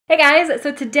Hey guys,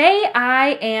 so today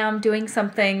I am doing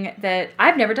something that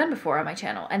I've never done before on my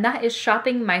channel, and that is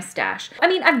shopping my stash. I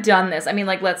mean, I've done this. I mean,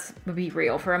 like, let's be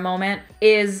real for a moment.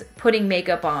 Is putting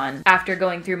makeup on after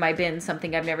going through my bin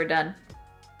something I've never done?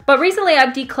 But recently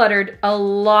I've decluttered a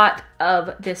lot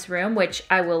of this room, which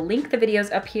I will link the videos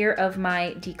up here of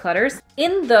my declutters.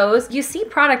 In those, you see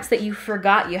products that you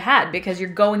forgot you had because you're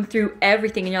going through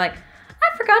everything and you're like,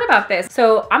 I forgot about this.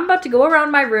 So I'm about to go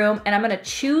around my room and I'm gonna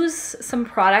choose some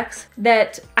products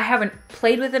that I haven't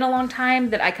played with in a long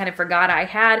time, that I kind of forgot I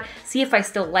had, see if I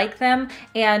still like them.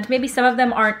 And maybe some of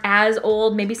them aren't as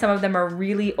old, maybe some of them are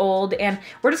really old. And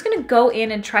we're just gonna go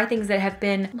in and try things that have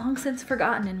been long since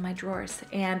forgotten in my drawers.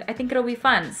 And I think it'll be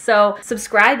fun. So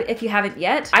subscribe if you haven't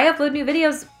yet. I upload new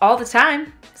videos all the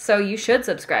time, so you should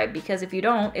subscribe, because if you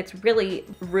don't, it's really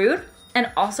rude and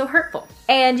also hurtful.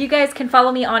 And you guys can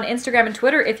follow me on Instagram and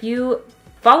Twitter if you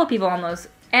follow people on those.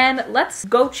 And let's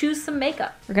go choose some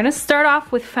makeup. We're gonna start off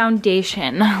with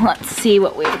foundation. Let's see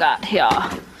what we've got here. All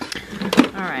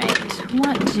right,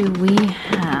 what do we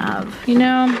have? You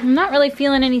know, I'm not really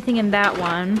feeling anything in that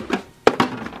one.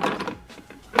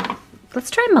 Let's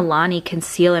try Milani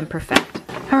Conceal and Perfect.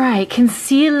 All right,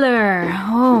 concealer.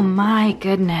 Oh my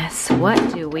goodness,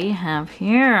 what do we have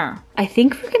here? I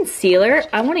think for concealer,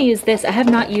 I wanna use this. I have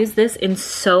not used this in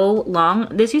so long.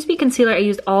 This used to be concealer I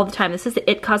used all the time. This is the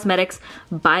It Cosmetics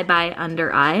Bye Bye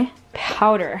Under Eye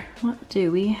powder. What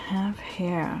do we have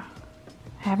here?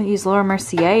 I haven't used Laura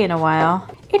Mercier in a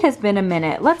while. It has been a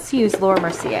minute. Let's use Laura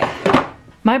Mercier.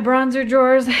 My bronzer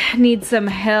drawers need some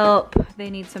help. They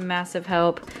need some massive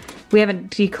help. We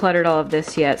haven't decluttered all of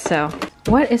this yet, so.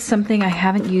 What is something I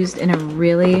haven't used in a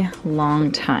really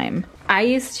long time? I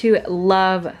used to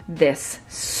love this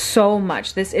so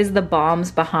much. This is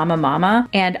theBalm's Bahama Mama,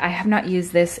 and I have not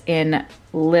used this in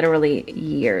literally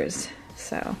years.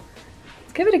 So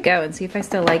let's give it a go and see if I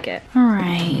still like it. All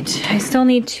right, I still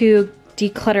need to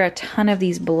declutter a ton of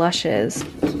these blushes.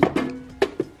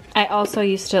 I also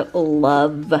used to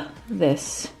love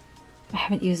this. I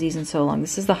haven't used these in so long.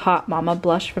 This is the Hot Mama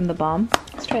blush from theBalm.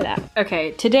 Let's try that.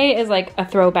 Okay, today is like a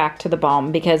throwback to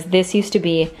theBalm because this used to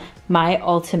be my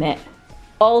ultimate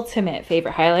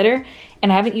favorite highlighter,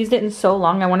 and I haven't used it in so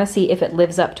long. I wanna see if it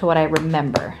lives up to what I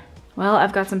remember. Well,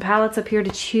 I've got some palettes up here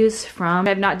to choose from.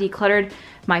 I've not decluttered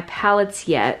my palettes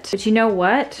yet, but you know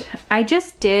what? I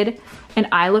just did an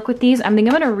eye look with these. I think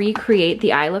I'm gonna recreate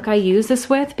the eye look I use this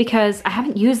with because I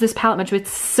haven't used this palette much, but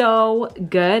it's so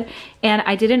good. And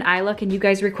I did an eye look and you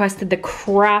guys requested the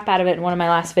crap out of it in one of my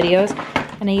last videos,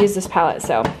 and I used this palette,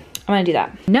 so I'm gonna do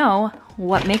that. Know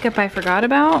what makeup I forgot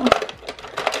about?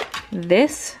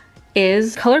 This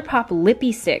is Colourpop Lippie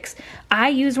Stix. I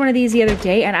used one of these the other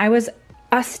day and I was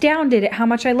astounded at how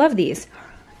much I love these.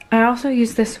 I also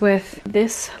use this with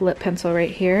this lip pencil right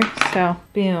here, so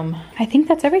boom. I think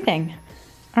that's everything.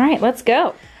 All right, let's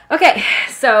go. Okay,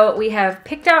 so we have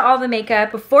picked out all the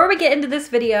makeup. Before we get into this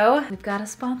video, we've got a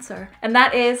sponsor, and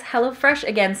that is HelloFresh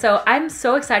again. So I'm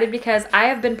so excited because I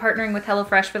have been partnering with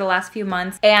HelloFresh for the last few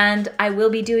months, and I will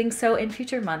be doing so in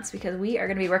future months because we are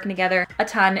gonna be working together a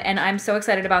ton, and I'm so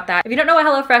excited about that. If you don't know what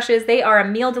HelloFresh is, they are a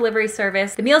meal delivery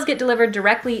service. The meals get delivered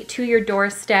directly to your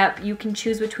doorstep. You can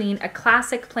choose between a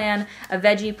classic plan, a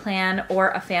veggie plan,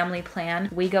 or a family plan.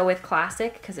 We go with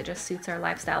classic because it just suits our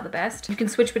lifestyle the best. You can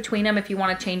switch between them if you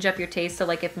wanna change up your taste. So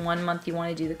like if one month you want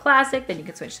to do the classic, then you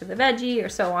can switch to the veggie or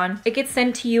so on. It gets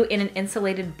sent to you in an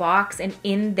insulated box, and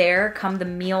in there come the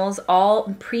meals,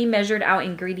 all pre-measured out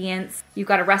ingredients. You've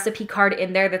got a recipe card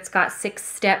in there that's got 6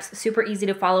 steps, super easy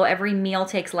to follow. Every meal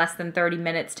takes less than 30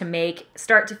 minutes to make,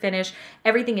 start to finish.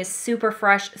 Everything is super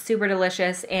fresh, super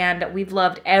delicious, and we've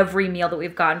loved every meal that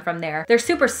we've gotten from there. They're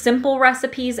super simple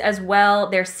recipes as well.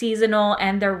 They're seasonal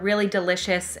and they're really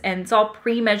delicious, and it's all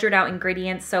pre-measured out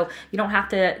ingredients, so you don't have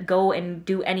to go and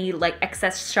do any like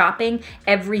excess shopping.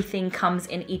 Everything comes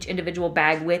in each individual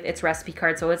bag with its recipe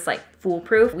card, so it's like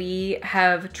foolproof. We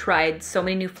have tried so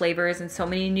many new flavors and so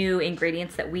many new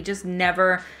ingredients that we just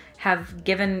never have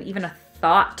given even a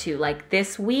thought to. Like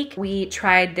this week, we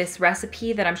tried this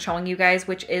recipe that I'm showing you guys,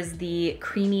 which is the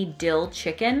creamy dill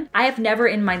chicken. I have never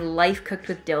in my life cooked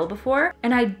with dill before,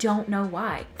 and I don't know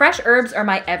why. Fresh herbs are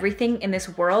my everything in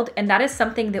this world, and that is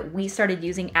something that we started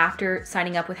using after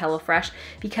signing up with HelloFresh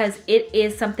because it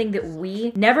is something that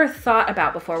we never thought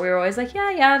about before. We were always like,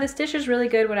 yeah, this dish is really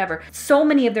good, whatever. So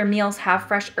many of their meals have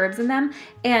fresh herbs in them,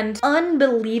 and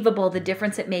unbelievable the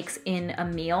difference it makes in a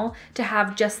meal to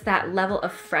have just that level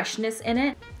of freshness in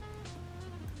it.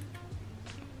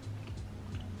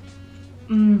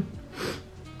 The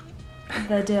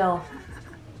dill.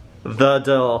 The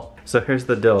dill. So here's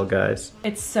the dill, guys.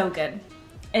 It's so good.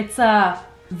 It's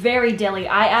Very dilly.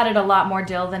 I added a lot more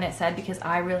dill than it said because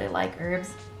I really like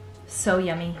herbs. So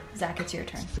yummy. Zach, it's your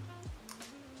turn.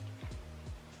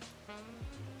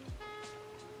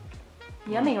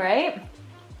 Yummy, right?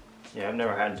 Yeah, I've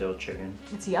never had dill chicken.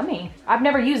 It's yummy. I've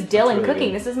never used dill in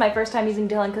cooking. This is my first time using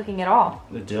dill in cooking at all.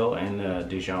 The dill and the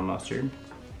Dijon mustard.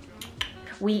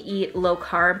 We eat low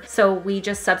carb, so we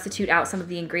just substitute out some of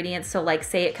the ingredients. So like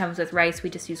say it comes with rice, we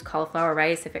just use cauliflower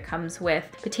rice. If it comes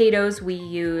with potatoes, we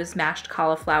use mashed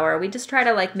cauliflower. We just try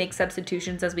to like make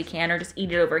substitutions as we can or just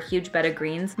eat it over a huge bed of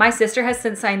greens. My sister has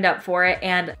since signed up for it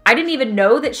and I didn't even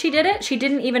know that she did it. She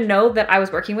didn't even know that I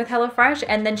was working with HelloFresh,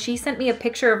 and then she sent me a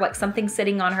picture of like something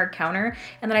sitting on her counter,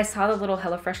 and then I saw the little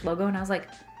HelloFresh logo and I was like,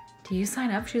 do you sign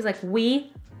up? She was like,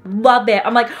 we love it.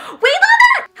 I'm like, we love it!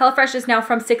 HelloFresh is now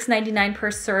from $6.99 per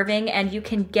serving, and you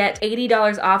can get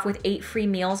 $80 off with 8 free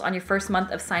meals on your first month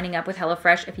of signing up with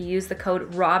HelloFresh if you use the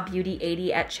code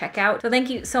RawBeauty80 at checkout. So thank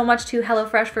you so much to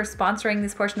HelloFresh for sponsoring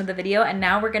this portion of the video, and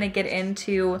now we're gonna get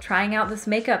into trying out this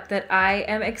makeup that I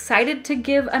am excited to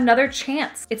give another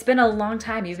chance. It's been a long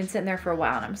time. You've been sitting there for a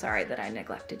while, and I'm sorry that I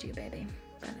neglected you, baby,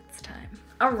 but it's time.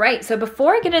 All right, so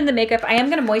before I get into the makeup, I am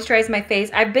gonna moisturize my face.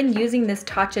 I've been using this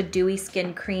Tatcha Dewy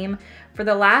Skin Cream for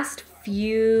the last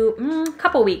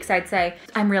couple weeks, I'd say.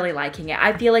 I'm really liking it.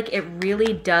 I feel like it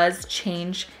really does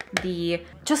change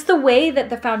just the way that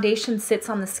the foundation sits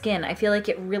on the skin. I feel like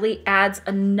it really adds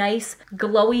a nice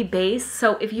glowy base.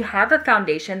 So if you have a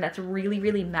foundation that's really,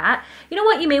 really matte, you know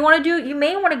what you may wanna do? You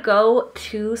may wanna go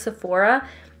to Sephora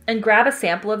and grab a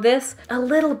sample of this. A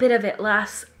little bit of it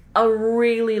lasts a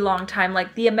really long time.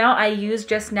 Like the amount I used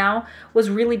just now was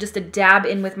really just a dab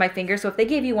in with my finger. So if they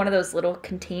gave you one of those little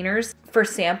containers for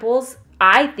samples,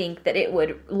 I think that it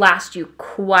would last you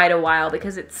quite a while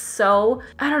because it's so,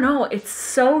 I don't know, it's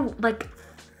so like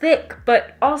thick,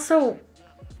 but also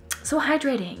so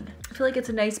hydrating. I feel like it's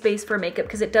a nice base for makeup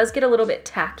because it does get a little bit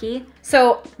tacky.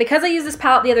 So because I used this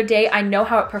palette the other day, I know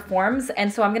how it performs,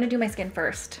 and so I'm gonna do my skin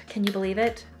first. Can you believe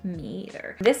it? Me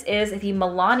either. This is the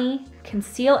Milani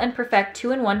Conceal and Perfect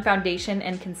 2-in-1 Foundation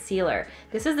and Concealer.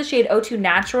 This is the shade 02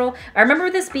 Natural. I remember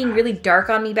this being really dark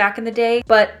on me back in the day,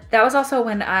 but that was also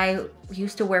when I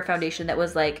used to wear foundation that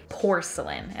was like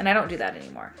porcelain, and I don't do that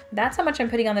anymore. That's how much I'm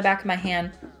putting on the back of my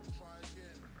hand.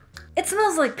 It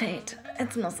smells like paint.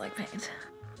 It smells like paint.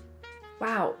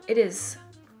 Wow, it is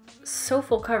so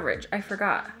full coverage. I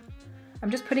forgot. I'm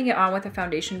just putting it on with a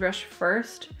foundation brush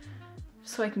first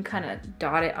so I can kind of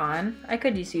dot it on. I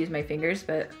could just use my fingers,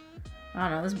 but I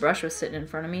don't know, this brush was sitting in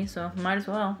front of me, so might as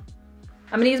well.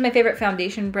 I'm gonna use my favorite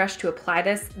foundation brush to apply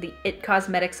this. The It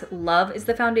Cosmetics Love is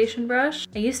the foundation brush.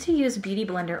 I used to use Beauty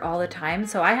Blender all the time,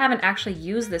 so I haven't actually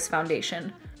used this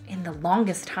foundation in the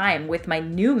longest time with my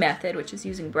new method, which is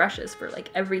using brushes for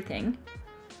like everything.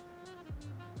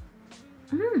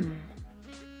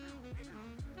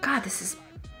 God, this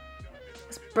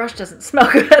brush doesn't smell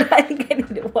good. I think I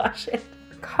need to wash it.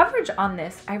 Coverage on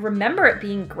this, I remember it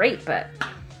being great, but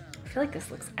I feel like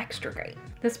this looks extra great.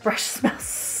 This brush smells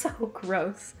so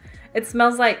gross. It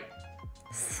smells like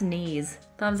sneeze.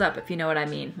 Thumbs up if you know what I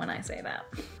mean when I say that.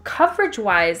 Coverage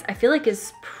wise, I feel like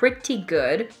is pretty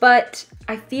good, but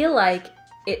I feel like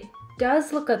it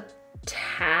does look a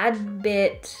tad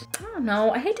bit, I don't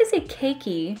know, I hate to say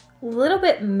cakey, a little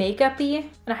bit makeup-y,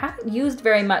 and I haven't used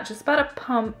very much. It's about a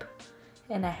pump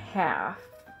and a half.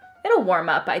 It'll warm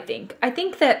up, I think. I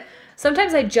think that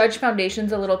sometimes I judge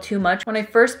foundations a little too much when I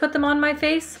first put them on my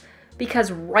face,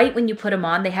 because right when you put them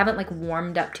on, they haven't like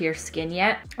warmed up to your skin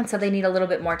yet, and so they need a little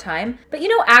bit more time. But you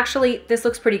know, actually, this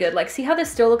looks pretty good. Like, see how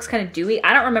this still looks kind of dewy?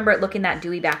 I don't remember it looking that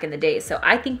dewy back in the day, so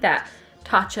I think that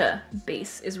Tatcha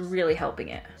base is really helping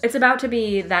it. It's about to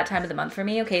be that time of the month for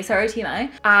me. Okay, sorry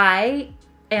TMI. I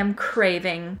am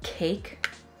craving cake.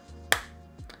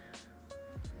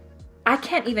 I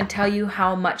can't even tell you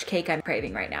how much cake I'm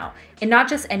craving right now. And not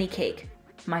just any cake,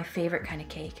 my favorite kind of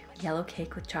cake, yellow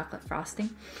cake with chocolate frosting.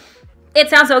 It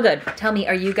sounds so good. Tell me,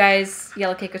 are you guys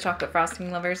yellow cake with chocolate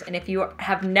frosting lovers? And if you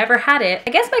have never had it, I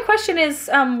guess my question is,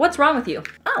 what's wrong with you?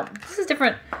 Oh, this is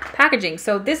different packaging.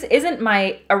 So this isn't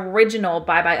my original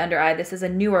Bye Bye Under Eye. This is a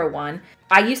newer one.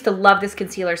 I used to love this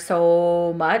concealer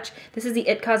so much. This is the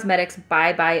It Cosmetics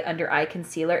Bye Bye Under Eye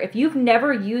Concealer. If you've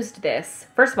never used this,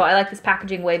 first of all, I like this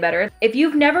packaging way better. If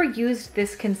you've never used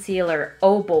this concealer,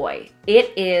 oh boy,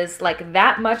 it is like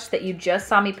that much that you just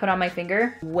saw me put on my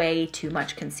finger, way too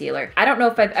much concealer. I don't know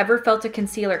if I've ever felt a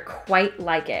concealer quite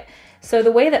like it. So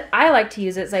the way that I like to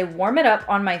use it is I warm it up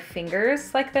on my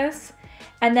fingers like this,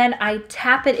 and then I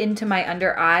tap it into my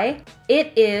under eye.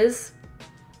 It is,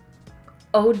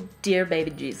 oh dear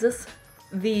baby Jesus,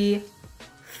 the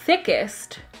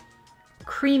thickest,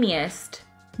 creamiest,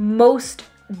 most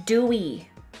dewy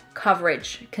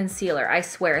coverage concealer, I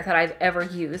swear, that I've ever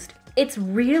used. It's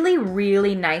really,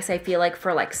 really nice, I feel like,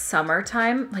 for like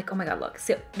summertime. Like, oh my God, look.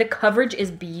 See, the coverage is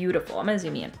beautiful. I'm gonna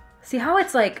zoom in. See how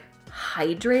it's like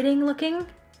hydrating looking?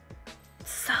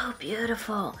 So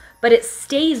beautiful. But it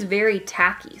stays very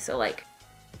tacky, so like,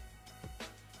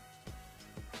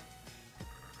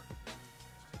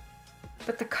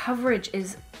 but the coverage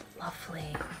is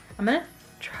lovely. I'm gonna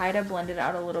try to blend it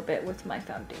out a little bit with my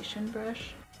foundation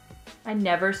brush. I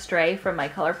never stray from my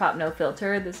Colourpop no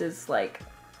filter. This is like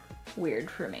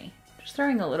weird for me. Just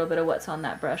throwing a little bit of what's on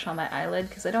that brush on my eyelid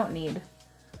because I don't need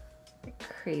like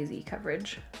crazy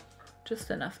coverage. Just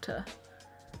enough to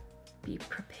be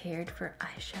prepared for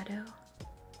eyeshadow.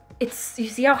 It's, you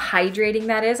see how hydrating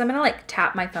that is? I'm gonna like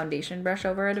tap my foundation brush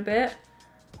over it a bit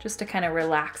just to kind of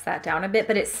relax that down a bit,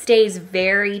 but it stays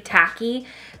very tacky.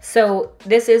 So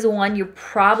this is one you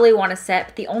probably want to set.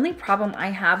 But the only problem I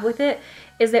have with it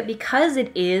is that because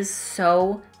it is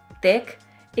so thick,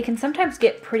 it can sometimes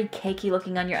get pretty cakey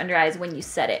looking on your under eyes when you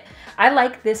set it. I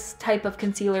like this type of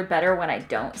concealer better when I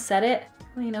don't set it.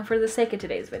 Well, you know, for the sake of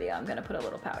today's video, I'm gonna put a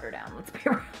little powder down, let's be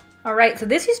real. All right, so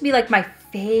this used to be like my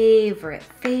favorite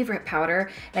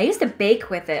powder. And I used to bake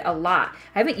with it a lot.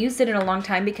 I haven't used it in a long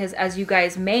time because, as you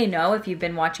guys may know, if you've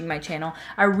been watching my channel,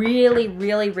 I really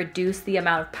reduced the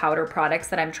amount of powder products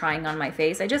that I'm trying on my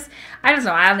face. I just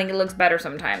know, I don't think it looks better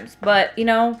sometimes. But, you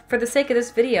know, for the sake of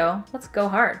this video, let's go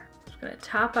hard. I'm just gonna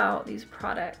tap out these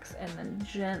products and then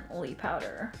gently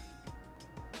powder.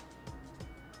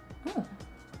 Oh.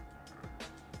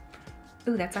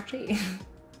 Ooh, that's actually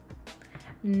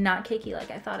not cakey like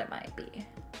I thought it might be.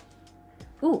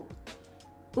 Ooh,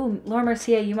 Laura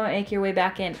Mercier, you might make your way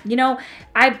back in. You know,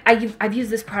 I've used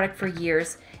this product for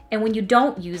years, and when you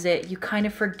don't use it, you kind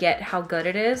of forget how good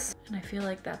it is. And I feel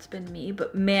like that's been me,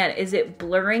 but man, is it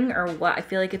blurring or what? I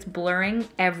feel like it's blurring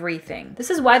everything. This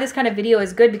is why this kind of video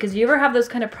is good, because you ever have those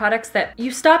kind of products that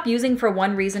you stop using for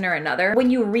one reason or another. When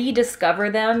you rediscover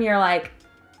them, you're like,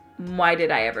 why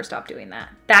did I ever stop doing that?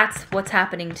 That's what's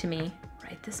happening to me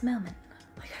right this moment.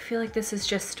 Like, I feel like this is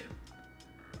just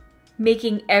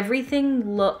making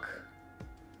everything look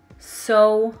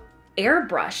so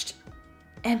airbrushed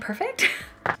and perfect.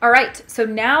 All right, so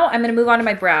now I'm gonna move on to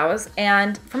my brows.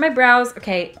 And for my brows,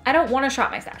 okay, I don't wanna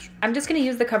shop my stash. I'm just gonna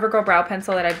use the CoverGirl brow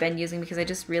pencil that I've been using because I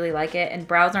just really like it, and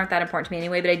brows aren't that important to me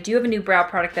anyway, but I do have a new brow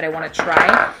product that I wanna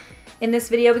try in this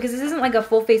video because this isn't like a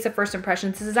full face of first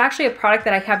impressions. This is actually a product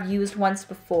that I have used once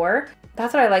before.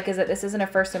 That's what I like, is that this isn't a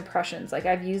first impressions. Like,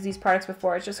 I've used these products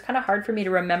before. It's just kind of hard for me to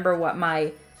remember what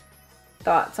my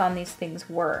thoughts on these things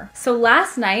were. So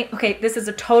last night, okay, this is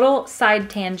a total side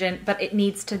tangent, but it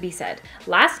needs to be said.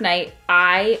 Last night,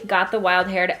 I got the wild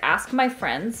hair to ask my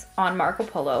friends on Marco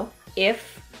Polo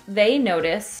if they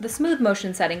notice the smooth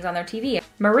motion settings on their TV.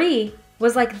 Marie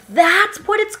was like, that's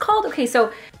what it's called. Okay,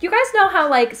 so you guys know how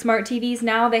like smart TVs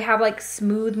now, they have like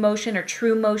smooth motion or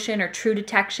true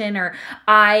detection or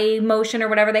eye motion or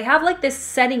whatever. They have like this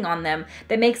setting on them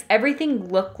that makes everything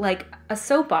look like a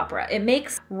soap opera. It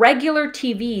makes regular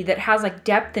TV that has like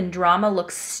depth and drama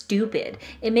look stupid.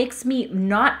 It makes me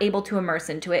not able to immerse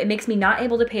into it. It makes me not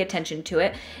able to pay attention to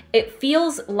it. It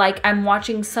feels like I'm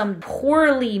watching some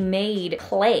poorly made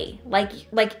play. Like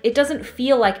it doesn't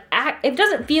feel like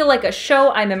a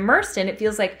show I'm immersed in. It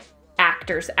feels like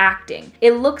actors acting.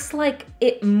 It looks like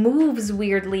it moves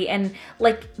weirdly, and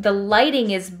like the lighting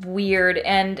is weird.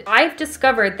 And I've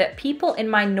discovered that people in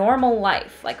my normal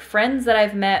life, like friends that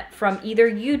I've met from either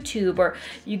YouTube or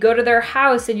you go to their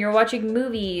house and you're watching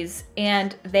movies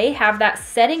and they have that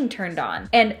setting turned on.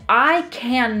 And I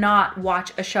cannot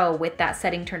watch a show with that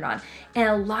setting turned on. And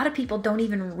a lot of people don't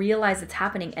even realize it's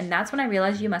happening. And that's when I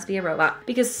realized you must be a robot,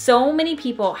 because so many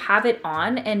people have it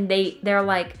on and they're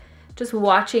like, just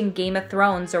watching Game of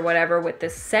Thrones or whatever with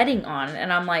this setting on,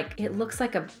 and I'm like, it looks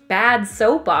like a bad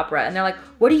soap opera. And they're like,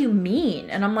 what do you mean?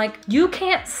 And I'm like, you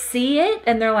can't see it?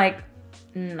 And they're like,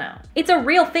 no. It's a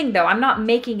real thing though, I'm not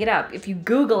making it up. If you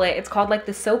Google it, it's called like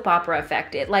the soap opera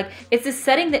effect. It's this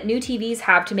setting that new TVs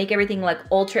have to make everything like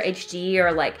Ultra HD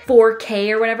or like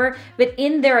 4K or whatever, but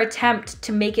in their attempt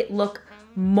to make it look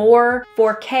more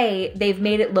 4K, they've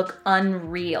made it look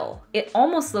unreal. It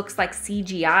almost looks like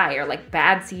CGI or like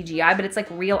bad CGI, but it's like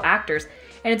real actors.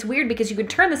 And it's weird because you can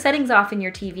turn the settings off in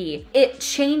your TV. It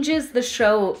changes the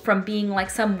show from being like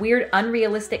some weird,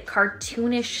 unrealistic,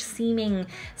 cartoonish seeming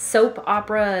soap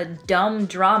opera, dumb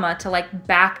drama to like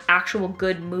back actual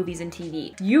good movies and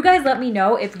TV. You guys let me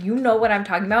know if you know what I'm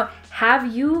talking about.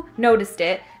 Have you noticed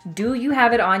it? Do you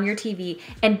have it on your TV?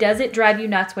 And does it drive you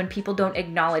nuts when people don't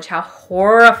acknowledge how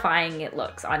horrifying it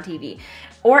looks on TV?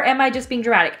 Or am I just being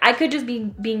dramatic? I could just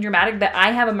be being dramatic, but I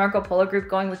have a Marco Polo group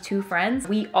going with 2 friends.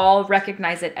 We all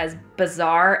recognize it as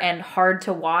bizarre and hard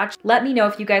to watch. Let me know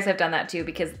if you guys have done that too,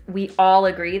 because we all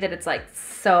agree that it's like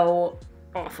so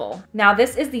awful. Now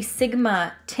this is the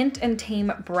Sigma Tint and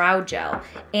Tame Brow Gel,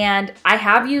 and I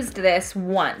have used this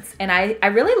once and I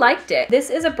really liked it. This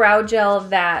is a brow gel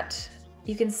that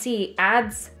you can see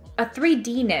adds a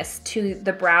 3D-ness to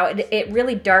the brow. It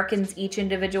really darkens each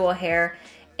individual hair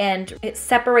and it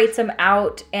separates them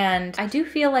out, and I do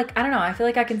feel like, I don't know, I feel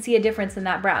like I can see a difference in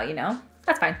that brow, you know?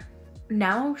 That's fine.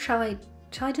 Now, shall I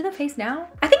do the face now?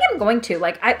 I think I'm going to.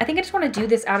 Like, I think I just want to do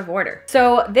this out of order.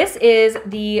 So this is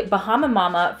the Bahama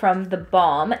Mama from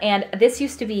theBalm, and this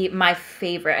used to be my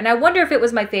favorite. And I wonder if it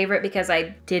was my favorite because I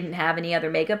didn't have any other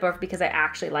makeup or if because I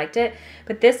actually liked it.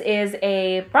 But this is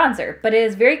a bronzer, but it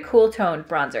is very cool toned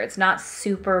bronzer. It's not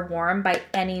super warm by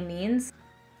any means.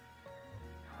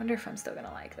 I wonder if I'm still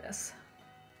gonna like this.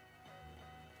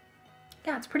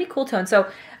 Yeah, it's pretty cool tone.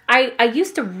 So I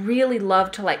used to really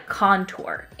love to like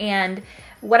contour, and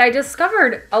what I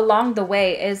discovered along the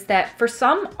way is that for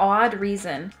some odd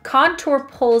reason, contour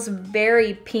pulls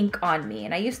very pink on me.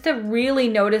 And I used to really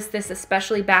notice this,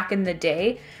 especially back in the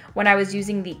day when I was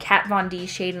using the Kat Von D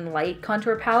Shade and Light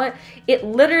contour palette. It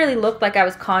literally looked like I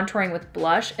was contouring with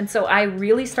blush. And so I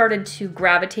really started to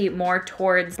gravitate more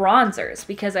towards bronzers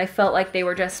because I felt like they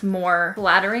were just more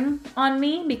flattering on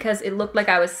me because it looked like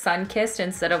I was sun-kissed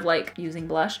instead of like using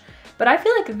blush. But I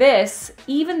feel like this,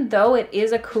 even though it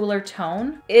is a cooler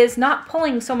tone, is not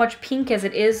pulling so much pink as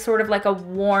it is sort of like a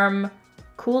warm,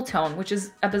 cool tone, which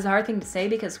is a bizarre thing to say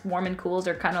because warm and cools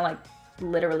are kind of like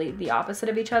literally the opposite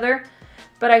of each other.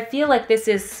 But I feel like this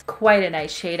is quite a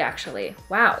nice shade actually.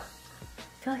 Wow,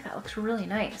 I feel like that looks really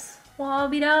nice. Well, I'll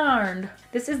be darned.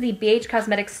 This is the BH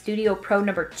Cosmetics Studio Pro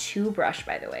No. 2 brush,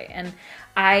 by the way. And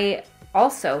I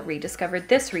also rediscovered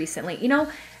this recently. You know,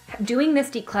 doing this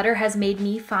declutter has made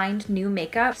me find new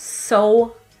makeup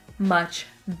so much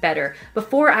better.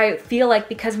 Before, I feel like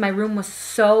because my room was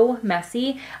so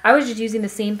messy, I was just using the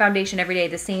same foundation every day,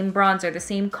 the same bronzer, the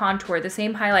same contour, the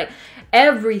same highlight,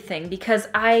 everything, because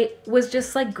I was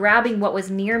just like grabbing what was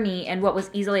near me and what was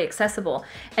easily accessible.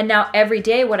 And now every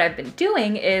day what I've been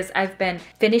doing is I've been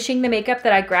finishing the makeup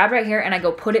that I grabbed right here and I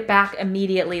go put it back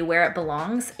immediately where it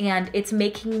belongs, and it's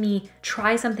making me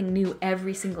try something new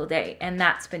every single day, and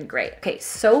that's been great. Okay,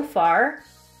 so far,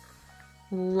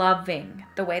 loving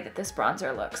the way that this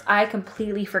bronzer looks. I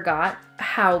completely forgot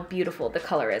how beautiful the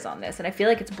color is on this, and I feel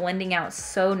like it's blending out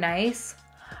so nice.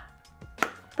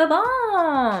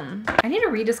 theBalm! I need to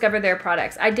rediscover their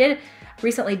products. I did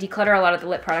recently declutter a lot of the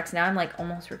lip products. Now I'm like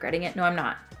almost regretting it. No, I'm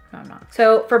not. No, I'm not.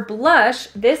 So for blush,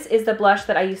 this is the blush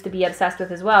that I used to be obsessed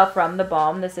with as well from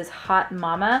theBalm. This is Hot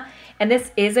Mama, and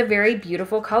this is a very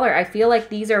beautiful color. I feel like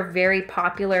these are very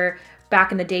popular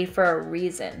back in the day for a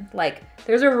reason. Like,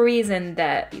 there's a reason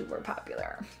that you were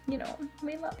popular. You know,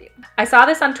 we love you. I saw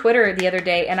this on Twitter the other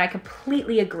day and I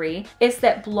completely agree. It's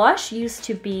that blush used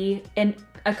to be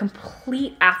a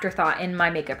complete afterthought in my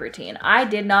makeup routine. I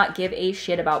did not give a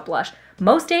shit about blush.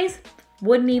 Most days,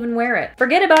 wouldn't even wear it.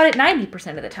 Forget about it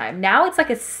 90% of the time. Now it's like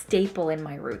a staple in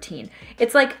my routine.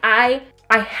 It's like I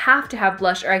have to have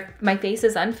blush or my face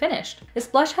is unfinished. This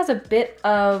blush has a bit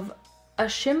of a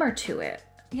shimmer to it.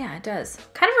 Yeah, it does.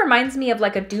 Kind of reminds me of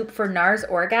like a dupe for NARS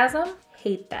Orgasm.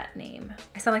 Hate that name.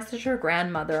 I sound like such a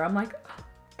grandmother. I'm like, oh,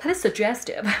 that is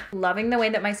suggestive. Loving the way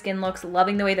that my skin looks,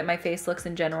 loving the way that my face looks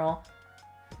in general.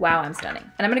 Wow, I'm stunning.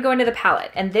 And I'm gonna go into the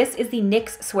palette, and this is the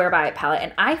NYX Swear By It palette,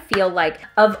 and I feel like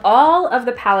of all of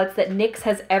the palettes that NYX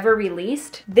has ever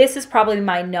released, this is probably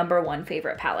my #1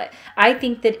 favorite palette. I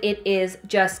think that it is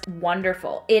just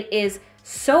wonderful. It is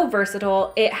so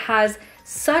versatile. It has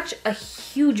such a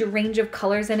huge range of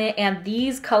colors in it, and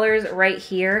these colors right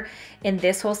here in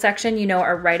this whole section, you know,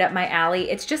 are right up my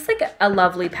alley. It's just like a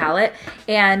lovely palette,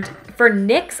 and for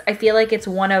NYX, I feel like it's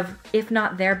one of, if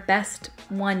not their best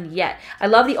one yet. I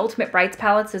love the Ultimate Brights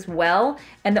palettes as well,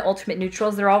 and the Ultimate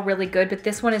Neutrals. They're all really good, but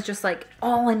this one is just like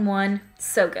all in one.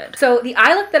 So good. So the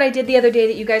eye look that I did the other day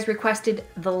that you guys requested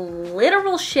the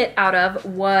literal shit out of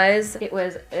was, it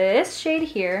was this shade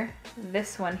here,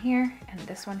 this one here, and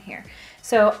this one here.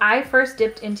 So I first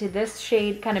dipped into this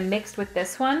shade, kind of mixed with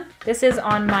this one. This is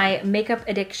on my Makeup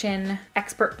Addiction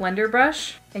Expert Blender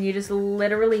brush, and you just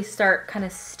literally start kind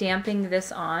of stamping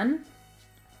this on,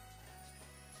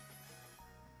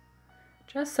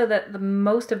 just so that the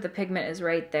most of the pigment is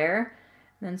right there.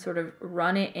 And then sort of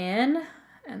run it in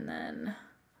and then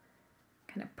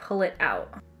kind of pull it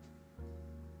out.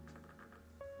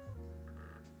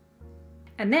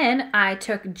 And then I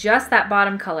took just that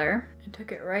bottom color and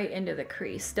took it right into the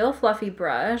crease. Still fluffy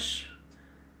brush,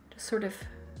 just sort of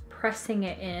pressing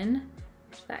it in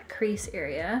to that crease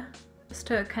area, just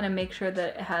to kind of make sure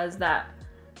that it has that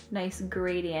nice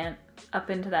gradient up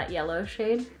into that yellow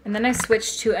shade. And then I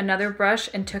switched to another brush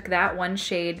and took that one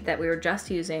shade that we were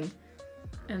just using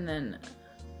and then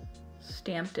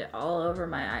stamped it all over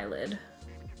my eyelid.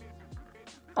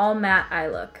 All matte eye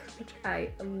look, which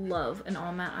I love an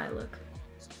all matte eye look.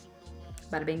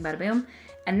 Bada bing, bada boom.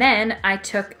 And then I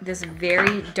took this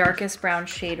very darkest brown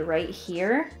shade right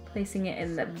here, placing it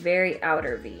in the very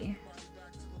outer V,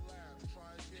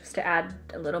 just to add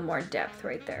a little more depth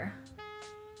right there.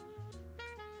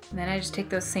 And then I just take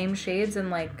those same shades and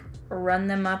like run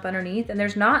them up underneath. And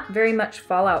there's not very much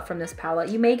fallout from this palette.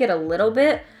 You may get a little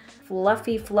bit.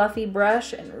 Fluffy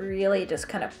brush and really just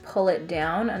kind of pull it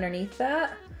down underneath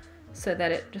that so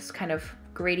that it just kind of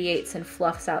gradiates and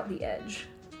fluffs out the edge.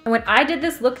 And when I did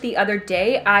this look the other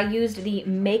day, I used the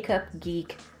Makeup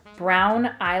Geek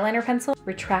brown eyeliner pencil,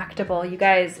 retractable. You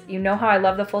guys, you know how I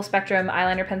love the full spectrum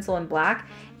eyeliner pencil in black,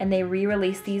 and they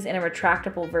re-released these in a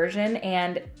retractable version,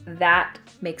 and that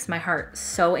makes my heart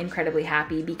so incredibly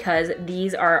happy because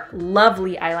these are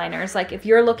lovely eyeliners. Like if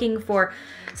you're looking for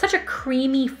such a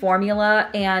creamy formula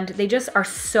and they just are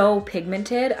so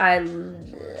pigmented, I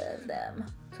love them.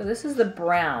 So this is the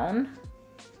brown,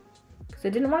 because I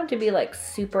didn't want it to be like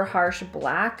super harsh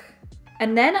black.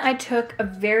 And then I took a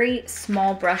very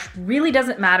small brush, really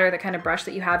doesn't matter the kind of brush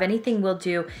that you have, anything will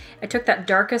do. I took that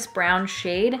darkest brown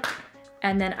shade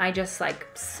and then I just like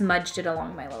smudged it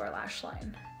along my lower lash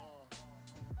line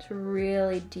to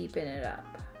really deepen it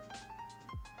up.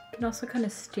 You can also kind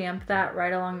of stamp that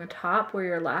right along the top where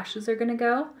your lashes are gonna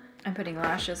go. I'm putting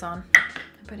lashes on.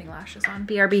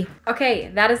 BRB. Okay,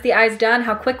 that is the eyes done.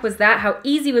 How quick was that? How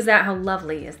easy was that? How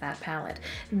lovely is that palette?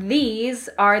 These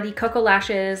are the Koko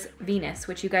Lashes Venus,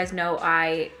 which you guys know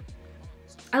I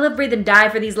live, breathe, and die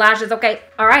for these lashes. Okay,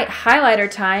 all right, highlighter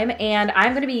time, and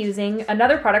I'm gonna be using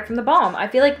another product from theBalm. I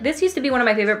feel like this used to be one of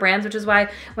my favorite brands, which is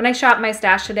why when I shopped my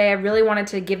stash today, I really wanted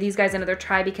to give these guys another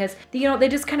try because, you know, they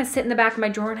just kind of sit in the back of my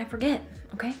drawer and I forget,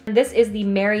 okay? And this is the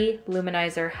Lou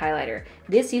Manizer highlighter.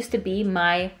 This used to be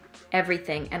my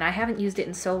everything, and I haven't used it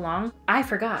in so long, I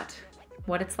forgot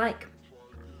what it's like.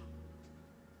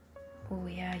 Oh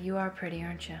yeah, you are pretty,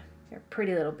 aren't you? You're a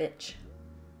pretty little bitch.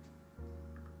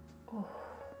 Oh.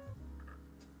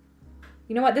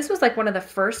 You know what? This was like one of the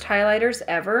first highlighters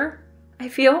ever, I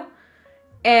feel.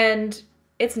 And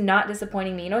it's not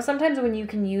disappointing me. You know, sometimes when you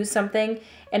can use something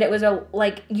and it was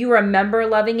like you remember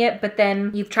loving it, but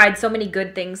then you've tried so many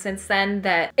good things since then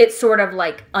that it's sort of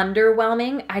like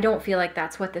underwhelming. I don't feel like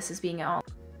that's what this is being at all.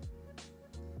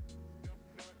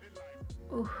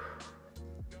 Ooh.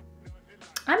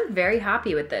 I'm very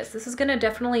happy with this. This is gonna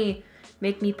definitely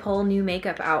make me pull new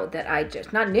makeup out that I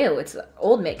just, not new, it's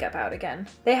old makeup out again.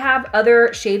 They have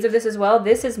other shades of this as well.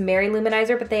 This is Lou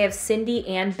Manizer, but they have Cindy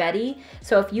and Betty.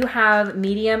 So if you have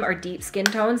medium or deep skin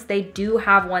tones, they do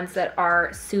have ones that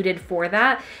are suited for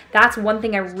that. That's one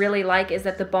thing I really like, is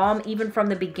that theBalm, even from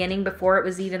the beginning, before it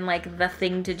was even like the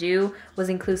thing to do, was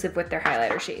inclusive with their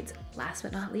highlighter shades. Last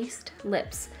but not least,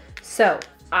 lips. So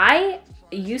I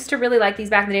used to really like these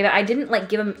back in the day, but I didn't like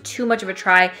give them too much of a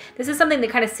try. This is something that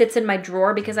kind of sits in my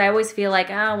drawer because I always feel like,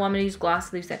 oh, well, I'm gonna use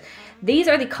gloss. These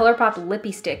are the Colourpop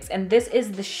Lippie Stix, and this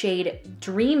is the shade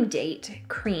Dream Date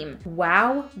Cream.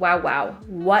 Wow, wow, wow.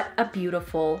 What a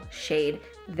beautiful shade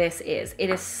this is. It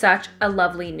is such a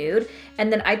lovely nude.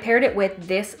 And then I paired it with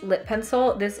this lip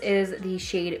pencil. This is the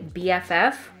shade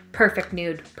BFF. Perfect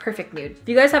nude, perfect nude. If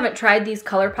you guys haven't tried these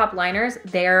Colourpop liners,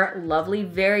 they're lovely.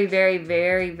 Very, very,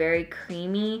 very, very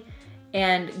creamy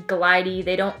and glidey.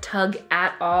 They don't tug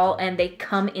at all, and they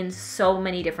come in so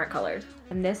many different colors.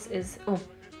 And this is,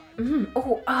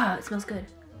 it smells good.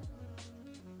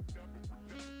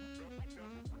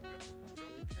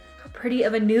 How pretty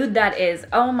of a nude that is.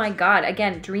 Oh my God,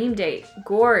 again, Dream Date,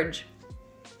 gorge.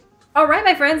 All right,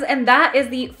 my friends, and that is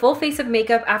the full face of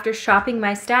makeup after shopping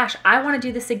my stash. I want to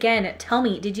do this again. Tell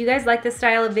me, did you guys like this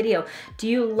style of video? Do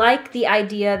you like the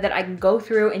idea that I can go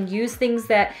through and use things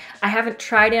that I haven't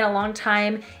tried in a long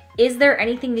time? Is there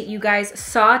anything that you guys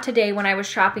saw today when I was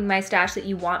shopping my stash that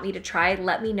you want me to try?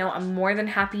 Let me know. I'm more than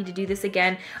happy to do this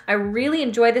again. I really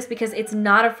enjoy this because it's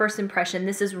not a first impression.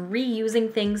 This is reusing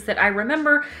things that I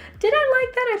remember. Did I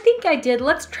like that? I think I did.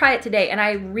 Let's try it today. And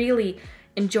I really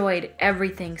enjoyed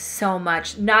everything so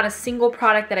much. Not a single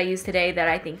product that I used today that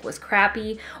I think was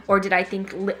crappy or did I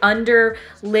think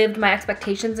under-lived my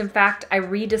expectations. In fact, I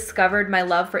rediscovered my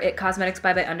love for IT Cosmetics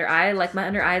by Under Eye. Like, my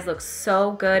under eyes look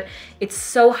so good. It's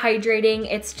so hydrating.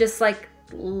 It's just like,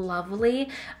 lovely.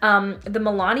 The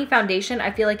Milani foundation,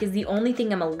 I feel like is the only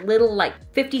thing I'm a little like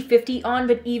 50-50 on,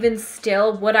 but even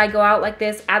still, would I go out like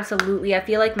this? Absolutely. I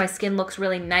feel like my skin looks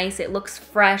really nice. It looks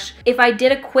fresh. If I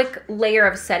did a quick layer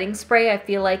of setting spray, I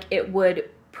feel like it would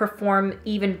perform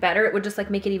even better. It would just like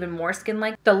make it even more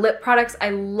skin-like. The lip products, I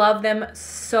love them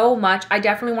so much. I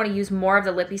definitely want to use more of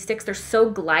the Lippie sticks. They're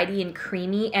so glidey and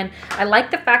creamy, and I like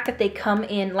the fact that they come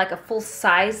in like a full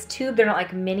size tube. They're not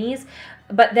like minis,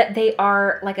 but that they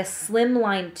are like a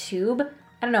slimline tube.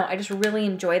 I don't know, I just really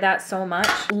enjoy that so much.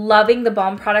 Loving the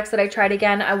Balm products that I tried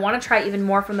again. I want to try even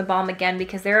more from the Balm again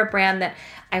because they're a brand that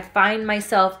I find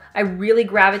myself, I really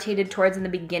gravitated towards in the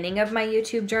beginning of my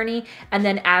YouTube journey. And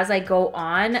then as I go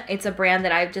on, it's a brand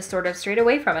that I've just sort of strayed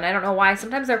away from. And I don't know why.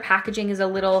 Sometimes their packaging is a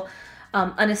little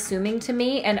unassuming to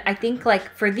me. And I think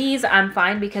like for these, I'm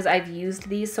fine because I've used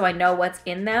these so I know what's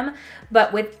in them.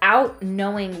 But without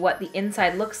knowing what the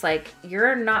inside looks like,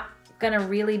 you're not gonna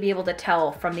really be able to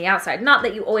tell from the outside. Not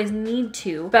that you always need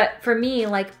to, but for me,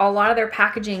 like a lot of their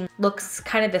packaging looks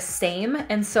kind of the same,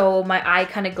 and so my eye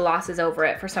kind of glosses over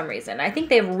it for some reason. I think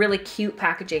they have really cute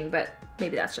packaging, but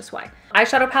maybe that's just why.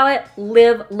 Eyeshadow palette,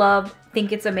 live, love,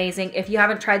 think it's amazing. If you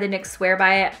haven't tried the NYX Swear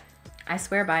By It, I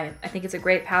swear by it. I think it's a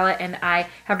great palette, and I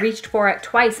have reached for it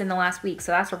twice in the last week,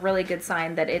 so that's a really good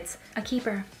sign that it's a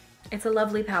keeper. It's a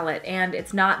lovely palette, and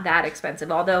it's not that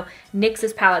expensive. Although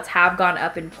NYX's palettes have gone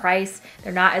up in price,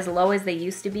 they're not as low as they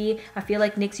used to be. I feel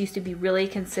like NYX used to be really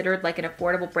considered like an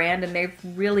affordable brand, and they've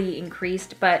really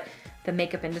increased, but the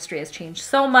makeup industry has changed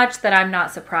so much that I'm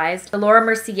not surprised. The Laura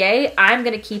Mercier, I'm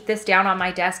gonna keep this down on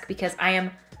my desk because I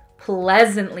am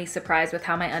pleasantly surprised with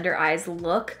how my under eyes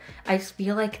look. I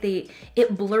feel like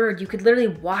it blurred. You could literally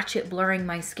watch it blurring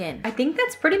my skin. I think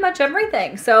that's pretty much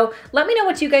everything. So let me know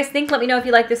what you guys think. Let me know if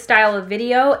you like this style of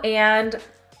video, and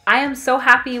I am so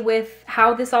happy with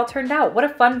how this all turned out. What a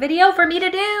fun video for me to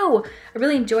do. I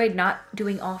really enjoyed not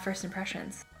doing all first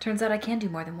impressions. Turns out I can do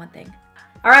more than one thing.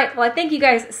 All right, well, I thank you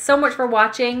guys so much for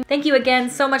watching. Thank you again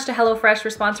so much to HelloFresh for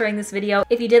sponsoring this video.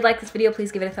 If you did like this video,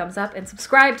 please give it a thumbs up and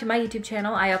subscribe to my YouTube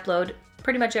channel. I upload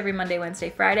pretty much every Monday,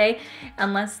 Wednesday, Friday,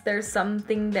 unless there's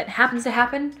something that happens to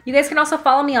happen. You guys can also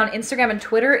follow me on Instagram and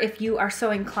Twitter if you are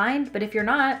so inclined, but if you're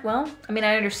not, well, I mean,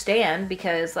 I understand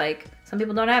because like some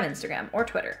people don't have Instagram or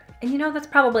Twitter. And you know, that's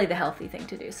probably the healthy thing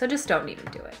to do. So just don't even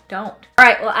do it. Don't. All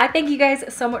right, well, I thank you guys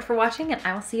so much for watching, and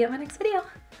I will see you at my next video. Bye.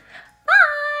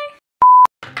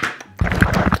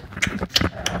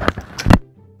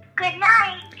 Good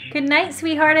night. Good night,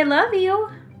 sweetheart. I love you.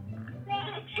 Me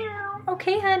too.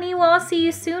 Okay, honey. Well, I'll see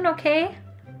you soon, okay?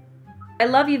 I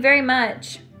love you very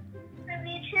much. Love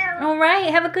you too. All right.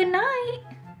 Have a good night.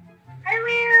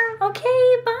 I will.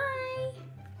 Okay, bye.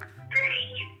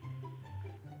 Bye.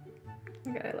 Oh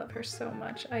my God, I love her so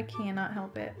much. I cannot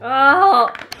help it. Oh!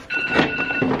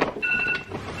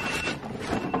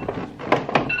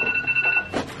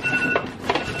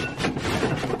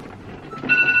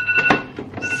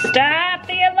 Stop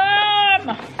the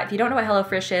alarm! If you don't know what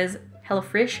HelloFresh is,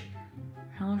 HelloFresh?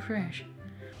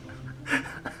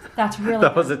 That's really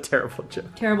That was a terrible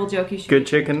joke. terrible joke. You should. Good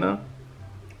chicken though?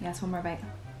 Yes, one more bite.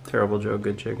 Terrible joke,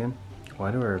 good chicken.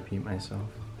 Why do I repeat myself?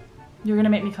 You're gonna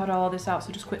make me cut all of this out,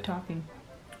 so just quit talking.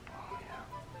 Oh, yeah.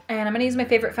 And I'm gonna use my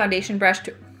favorite foundation brush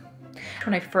to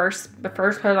when I first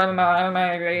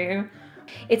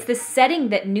it's the setting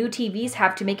that new TVs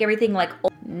have to make everything like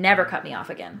old. Never cut me off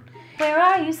again. Where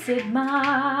are you,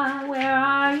 Sigma? Where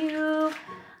are you?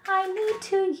 I need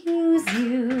to use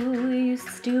you, you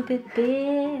stupid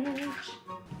bitch.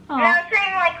 And I was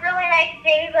saying like really nice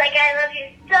things, like I love you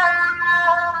so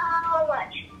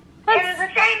much. And the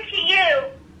same to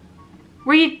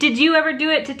you. Did you ever do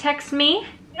it to text me?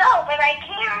 No, but I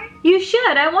can. You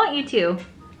should, I want you to.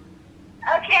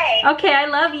 Okay. Okay, I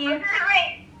love I'll you. do it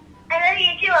right. I love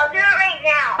you too. I'll do it right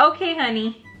now. Okay,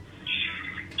 honey.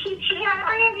 Chichi, I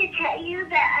wanted to tell you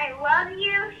that I love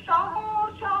you so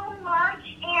much,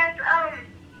 and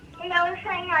I was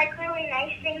saying like really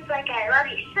nice things, like I love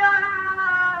you so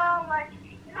much,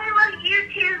 and I love you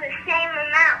too the same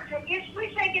amount. So I just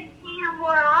wish I could see you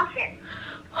more often.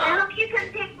 I hope you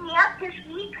can pick me up this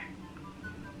week.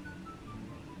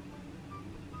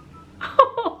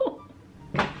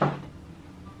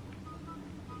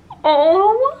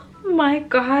 Oh my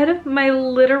God, my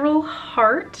literal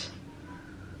heart.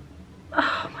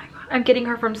 Oh my God, I'm getting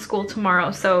her from school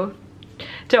tomorrow, so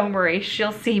don't worry,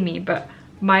 she'll see me, but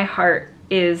my heart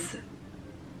is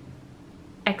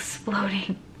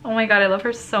exploding. Oh my God, I love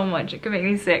her so much. It could make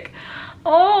me sick.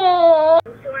 Oh.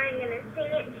 So I'm gonna sing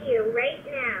it to you right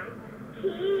now.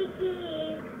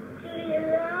 Kiki, do you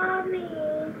love me?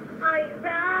 Are you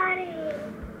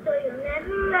riding? So you'll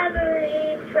never ever leave.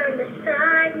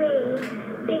 beside me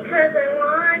because I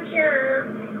want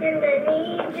you and I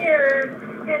need you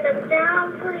and I'm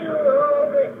down for you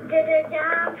always.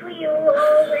 Down for you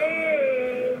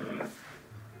always.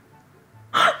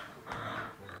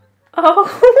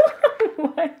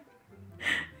 Oh my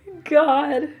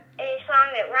God. A song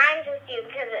that rhymes with you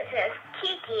because it says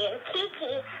Kiki, and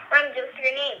Kiki rhymes with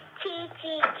your name.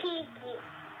 Kiki.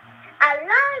 I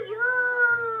love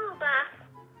you. Bye.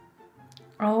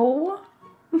 Oh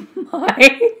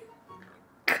my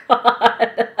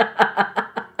God.